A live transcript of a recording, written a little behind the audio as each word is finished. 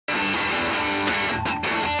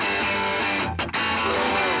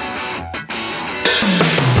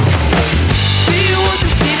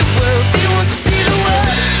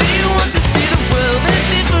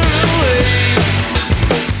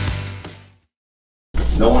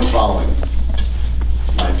no one following me.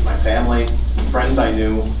 My family, some friends I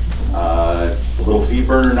knew, the little feed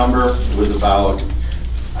burner number was about,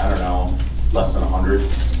 I don't know, less than 100.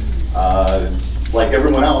 Like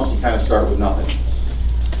everyone else, you kind of start with nothing.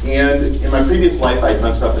 And in my previous life, I'd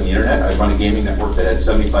done stuff on the internet. I'd run a gaming network that had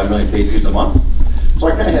 75 million page views a month. So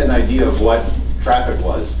I kind of had an idea of what traffic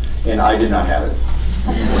was, and I did not have it.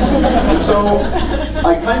 And so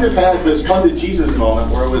I kind of had this come to Jesus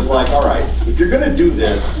moment where it was like, all right, if you're going to do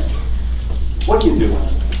this, what are you doing?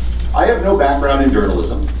 I have no background in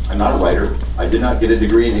journalism. I'm not a writer. I did not get a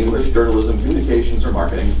degree in English, journalism, communications, or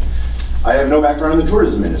marketing. I have no background in the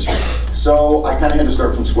tourism industry. So I kind of had to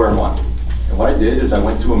start from square one. And what I did is I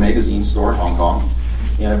went to a magazine store in Hong Kong,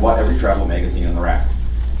 and I bought every travel magazine in the rack.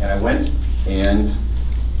 And I went and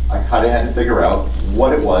I kind of had to figure out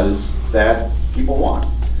what it was that people want.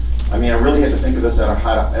 I mean, I really had to think of this at a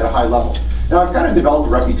high level. Now, I've kind of developed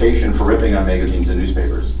a reputation for ripping on magazines and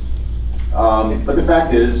newspapers. But the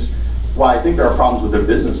fact is, while I think there are problems with their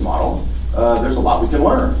business model, there's a lot we can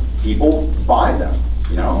learn. People buy them.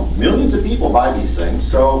 You know, millions of people buy these things,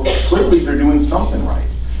 so clearly they're doing something right.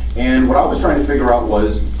 And what I was trying to figure out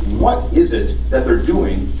was, what is it that they're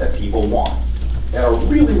doing that people want? At a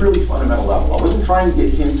really, really fundamental level. I wasn't trying to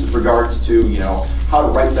get hints in regards to, you know, how to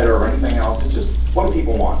write better or anything else. It's just, what do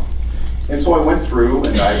people want? And so I went through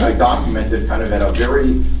and I documented kind of at a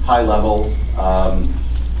very high level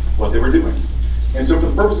what they were doing. And so for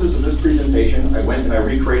the purposes of this presentation, I went and I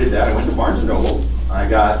recreated that. I went to Barnes & Noble. I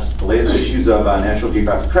got the latest issues of National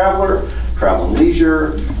Geographic Traveler, Travel and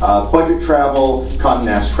Leisure, Budget Travel, Condé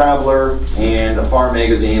Nast Traveler, and a Farm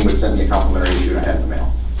magazine which sent me a complimentary issue and I had it in the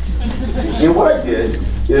mail. And what I did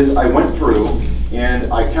is I went through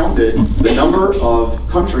and I counted the number of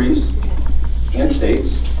countries and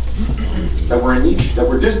states that were in each, that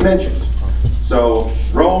were just mentioned. So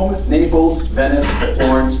Rome, Naples, Venice,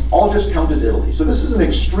 Florence, all just count as Italy. So this is an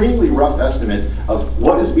extremely rough estimate of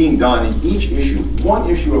what is being done in each issue, one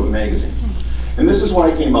issue of a magazine. And this is what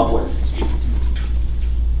I came up with.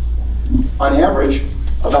 On average,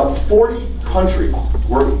 about 40 countries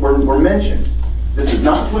were mentioned. This is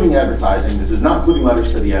not including advertising, this is not including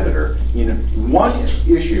letters to the editor, in one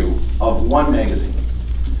issue of one magazine.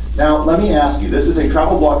 Now, let me ask you, this is a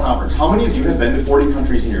travel blog conference. How many of you have been to 40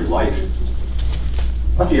 countries in your life?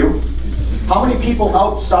 A few. How many people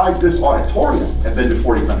outside this auditorium have been to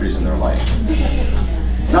 40 countries in their life?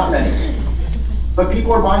 Not many. But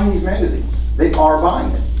people are buying these magazines. They are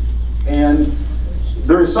buying it. And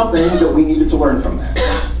there is something that we needed to learn from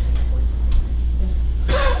that.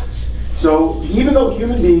 So even though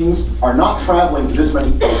human beings are not traveling to this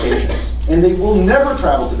many locations, and they will never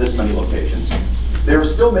travel to this many locations, they're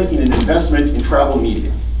still making an investment in travel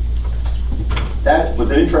media. That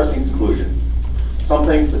was an interesting conclusion.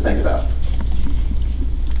 Something to think about.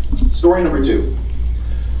 Story number 2.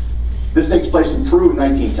 This takes place in Peru in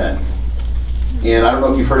 1910. And I don't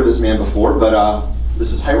know if you've heard of this man before, but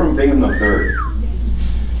this is Hiram Bingham III.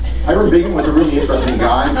 Hiram Bingham was a really interesting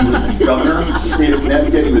guy. He was the governor of the state of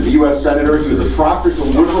Connecticut. He was a U.S. senator. He was a proctor to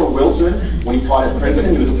Woodrow Wilson when he taught at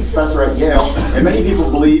Princeton. He was a professor at Yale. And many people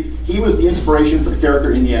believe he was the inspiration for the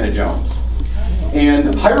character Indiana Jones.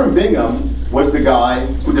 And Hiram Bingham was the guy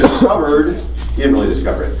who discovered, he didn't really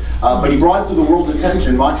discover it, but he brought to the world's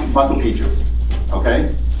attention Machu Picchu,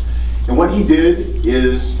 okay? And what he did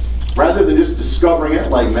is, rather than just discovering it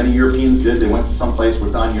like many Europeans did, they went to some place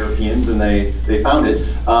with non-Europeans and they found it,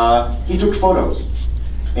 he took photos.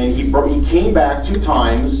 And he came back 2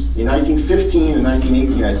 times, in 1915 and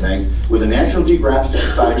 1918, I think, with a National Geographic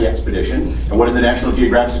Society expedition. And what did the National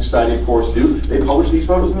Geographic Society, of course, do? They published these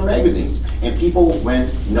photos in their magazines. And people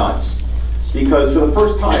went nuts. Because for the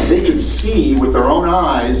first time, they could see with their own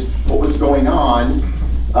eyes what was going on,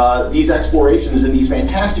 these explorations and these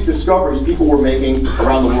fantastic discoveries people were making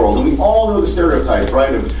around the world. And we all know the stereotypes,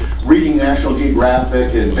 right, of reading National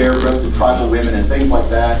Geographic and bare-breasted tribal women and things like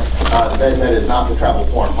that. That is not the travel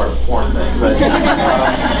porn part of the porn thing. But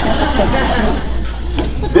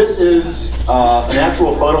this is an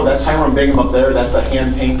actual photo. That's Hiram Bingham up there. That's a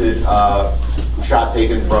hand-painted shot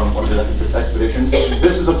taken from one of the expeditions.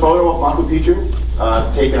 This is a photo of Machu Picchu,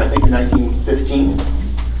 taken I think in 1915.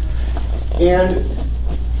 And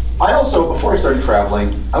I also, before I started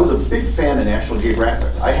traveling, I was a big fan of National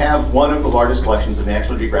Geographic. I have one of the largest collections of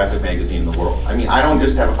National Geographic magazine in the world. I mean, I don't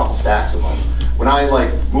just have a couple stacks of them. When I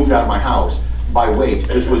moved out of my house, by weight,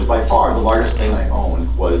 this was by far the largest thing I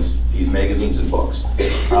owned, was these magazines and books.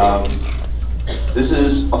 This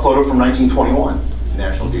is a photo from 1921,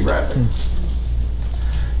 National Geographic.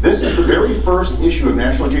 This is the very first issue of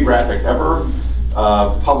National Geographic ever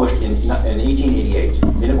published in 1888.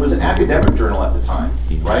 And it was an academic journal at the time,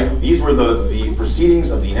 right? These were the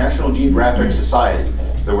proceedings of the National Geographic Society.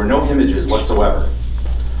 There were no images whatsoever.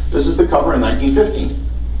 This is the cover in 1915.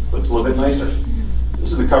 Looks a little bit nicer.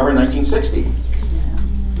 This is the cover in 1960.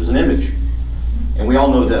 There's an image. And we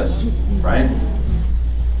all know this, right?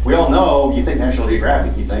 We all know, you think National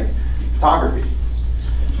Geographic, you think photography.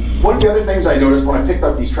 One of the other things I noticed when I picked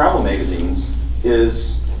up these travel magazines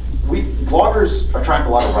is bloggers attract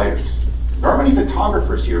a lot of writers. There aren't many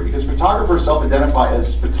photographers here because photographers self-identify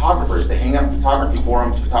as photographers. They hang out in photography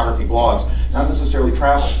forums, photography blogs, not necessarily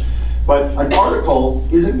travel. But an article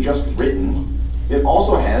isn't just written. It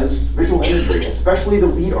also has visual imagery, especially the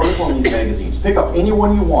lead article in these magazines. Pick up any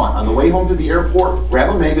one you want. On the way home to the airport, grab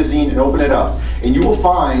a magazine and open it up. And you will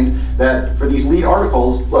find that for these lead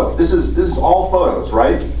articles, look, this is all photos,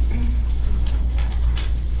 right?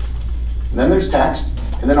 And then there's text.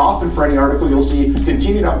 And then often for any article, you'll see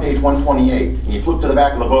continued on page 128. And you flip to the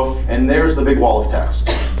back of the book, and there's the big wall of text.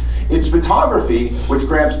 It's photography which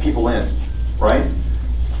grabs people in, right?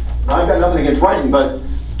 Now, I've got nothing against writing, but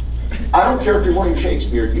I don't care if you're William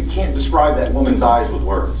Shakespeare, you can't describe that woman's eyes with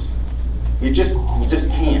words. You just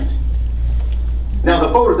can't. Now,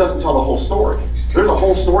 the photo doesn't tell the whole story. There's a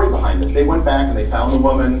whole story behind this. They went back and they found the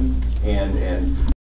woman, and